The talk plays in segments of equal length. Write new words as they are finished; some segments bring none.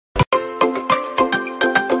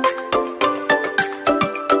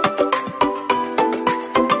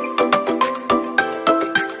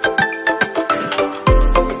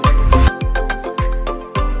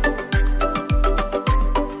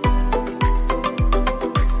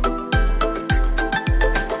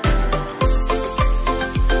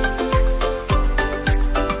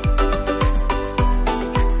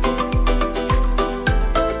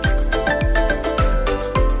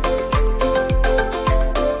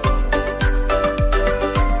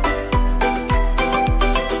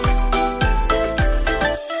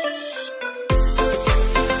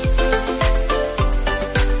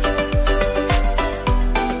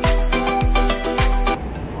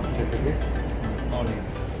morning.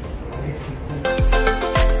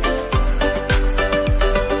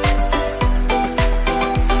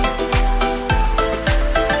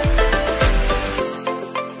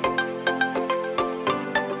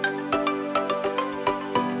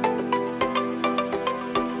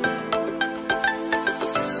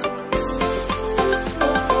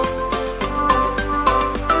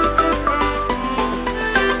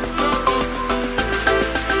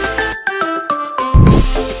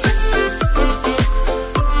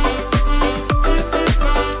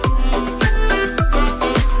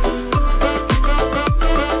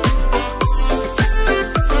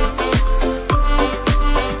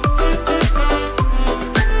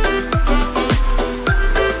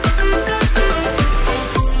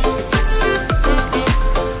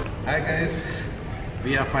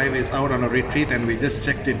 We are 5 days out on a retreat and we just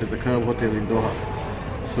checked into the Curve Hotel in Doha.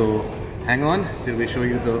 So hang on till we show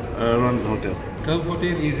you the around the hotel. Curve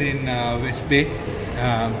Hotel is in West Bay.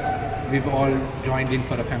 We've all joined in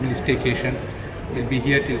for a family staycation. We'll be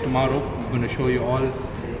here till tomorrow. I'm going to show you all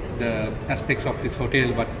the aspects of this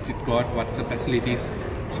hotel, what it got, what's the facilities.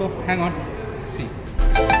 So hang on, see.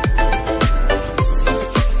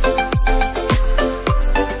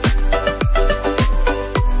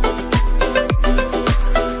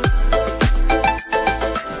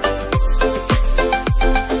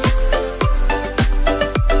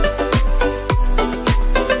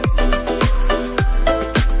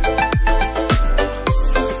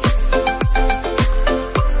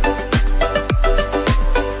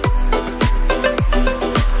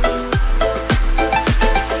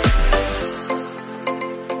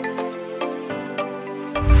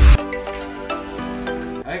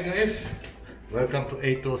 Hi guys, welcome to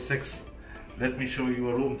 806. Let me show you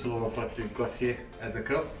a room tour of what we've got here at the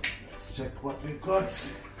Curve. Let's check what we've got.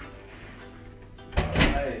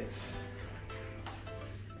 Alright.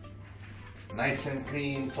 Nice and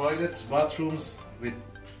clean toilets, bathrooms with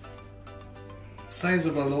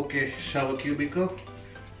sizable okay shower cubicle.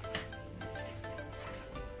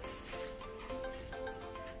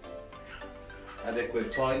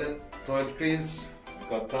 Adequate toiletries,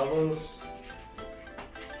 got towels.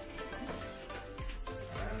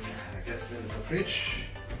 I guess there's a fridge.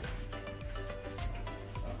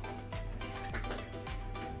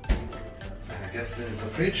 I guess there's a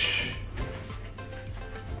fridge.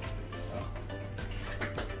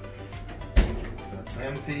 That's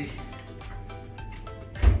empty.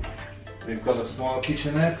 We've got a small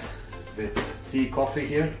kitchenette with tea, coffee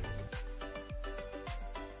here.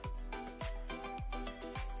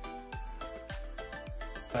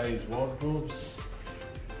 Size wardrobes,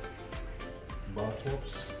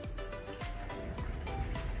 bathrobes.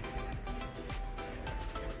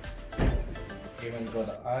 Even got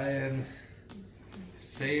an iron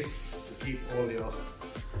safe to keep all your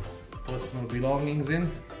personal belongings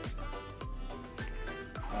in.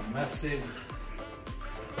 A massive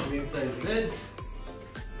queen size bed.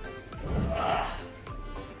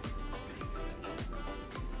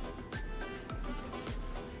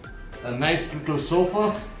 A nice little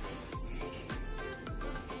sofa.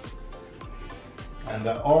 And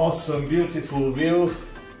an awesome, beautiful view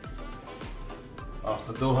of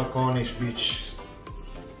the Doha Corniche beach.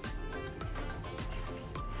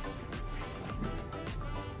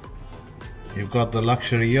 You've got the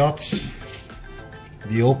luxury yachts,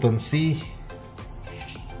 the open sea,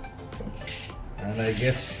 and I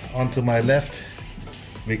guess onto my left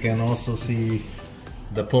we can also see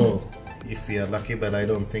the pool if we are lucky, but I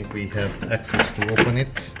don't think we have access to open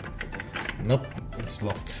it. Nope, it's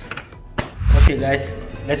locked. Okay guys,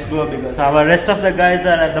 let's go because our rest of the guys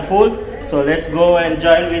are at the pool, so let's go and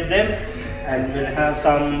join with them and we'll have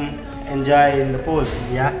some enjoy in the pool.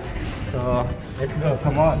 Yeah, so let's go,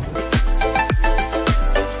 come on.